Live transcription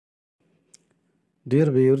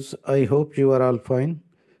Dear viewers, I hope you are all fine.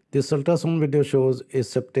 This ultrasound video shows a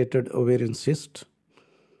septated ovarian cyst.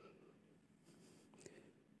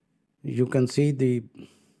 You can see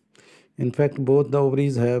in fact, both the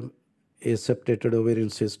ovaries have a septated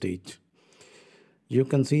ovarian cyst each. You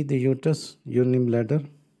can see the uterus, urinary bladder,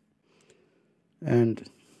 and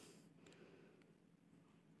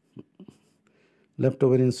left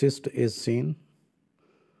ovarian cyst is seen,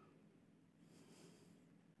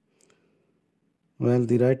 while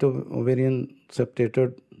the right ovarian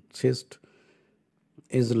septated cyst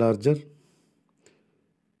is larger.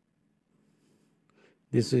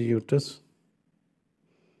 This is uterus,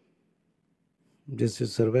 this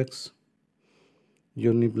is cervix,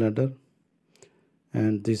 urinary bladder,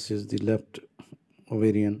 and this is the left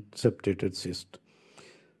ovarian septated cyst.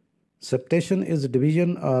 Septation is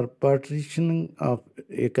division or partitioning of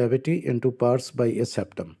a cavity into parts by a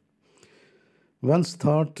septum. Once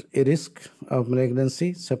thought a risk of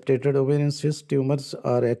malignancy, septated ovarian cyst tumors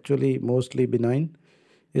are actually mostly benign.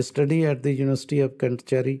 A study at the University of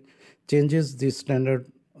Canterbury changes the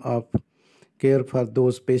standard of care for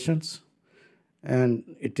those patients, and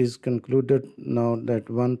it is concluded now that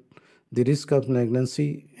the risk of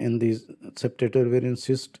malignancy in these septated ovarian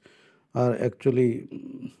cyst are actually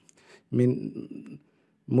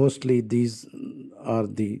mostly these are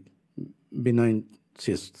the benign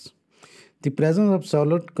cysts. The presence of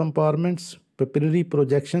solid compartments, papillary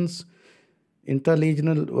projections,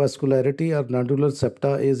 intralesional vascularity or nodular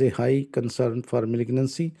septa is a high concern for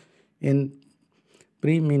malignancy in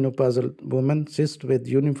premenopausal women. Cysts with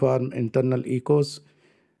uniform internal echoes,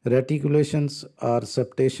 reticulations or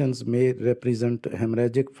septations may represent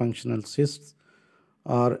hemorrhagic functional cysts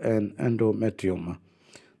or an endometrioma.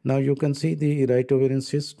 Now you can see the right ovarian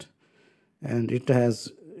cyst, and it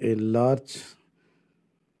has a large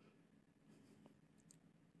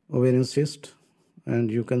ovarian cyst, and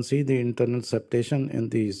you can see the internal septation in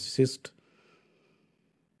the cyst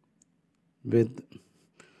with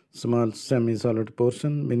small semi-solid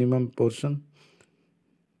portion, minimum portion,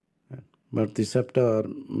 but the septa are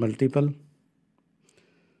multiple,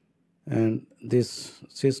 and this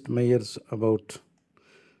cyst measures about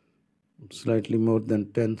slightly more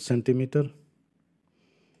than 10 centimeter.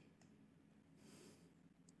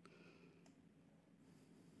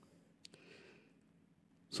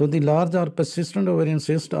 So the large or persistent ovarian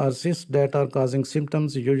cysts are cysts that are causing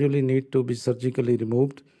symptoms usually need to be surgically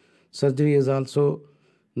removed. Surgery is also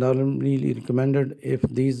normally recommended if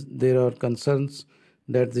there are concerns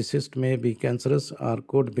that the cyst may be cancerous or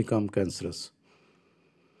could become cancerous.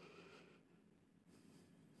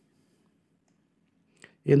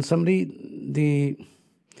 In summary, the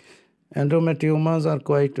endometriomas are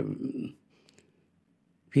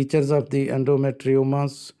features of the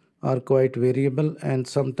endometriomas are quite variable and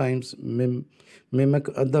sometimes mimic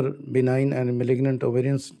other benign and malignant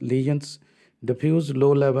ovarian lesions. Diffuse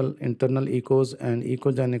low-level internal echoes and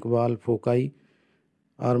echogenic wall foci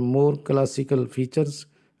are more classical features.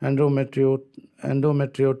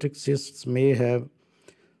 Endometriotic cysts may have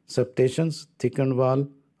septations, thickened wall,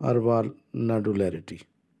 or wall nodularity.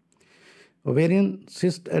 Ovarian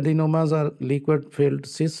cyst adenomas are liquid-filled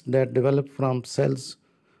cysts that develop from cells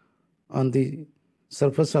on the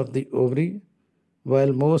surface of the ovary.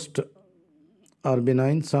 While most are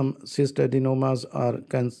benign, some cyst adenomas are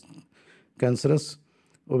cancerous.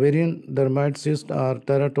 Ovarian dermoid cysts or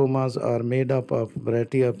teratomas are made up of a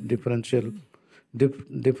variety of different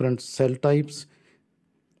cell types.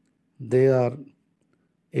 They are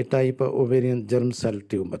a type of ovarian germ cell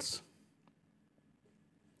tumors.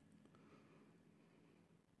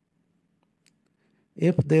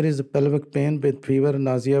 If there is pelvic pain with fever,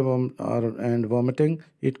 nausea, and vomiting,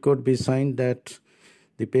 it could be a sign that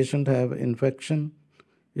the patient have infection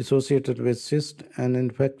associated with cyst. An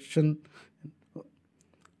infection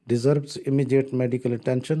deserves immediate medical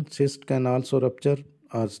attention. Cyst can also rupture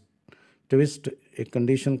or twist, a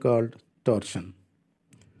condition called torsion.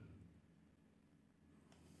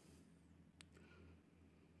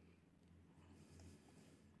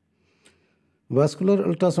 Vascular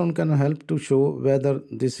ultrasound can help to show whether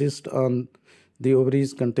the cyst on the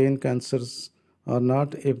ovaries contain cancers or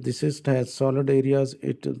not. If the cyst has solid areas,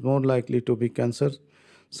 it is more likely to be cancer.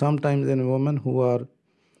 Sometimes in women who are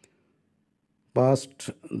past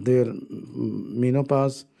their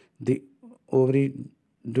menopause, the ovary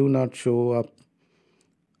do not show up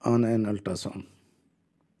on an ultrasound.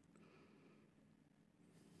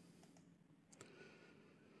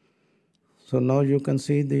 So now you can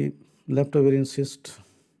see the left ovarian cyst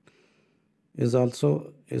is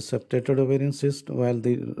also a septated ovarian cyst, while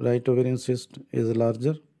the right ovarian cyst is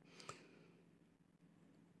larger.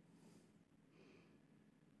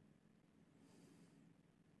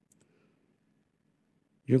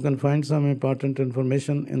 You can find some important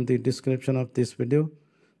information in the description of this video.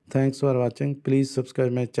 Thanks for watching. Please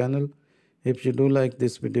subscribe my channel. If you do like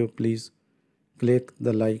this video, please click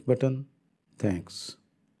the like button. Thanks.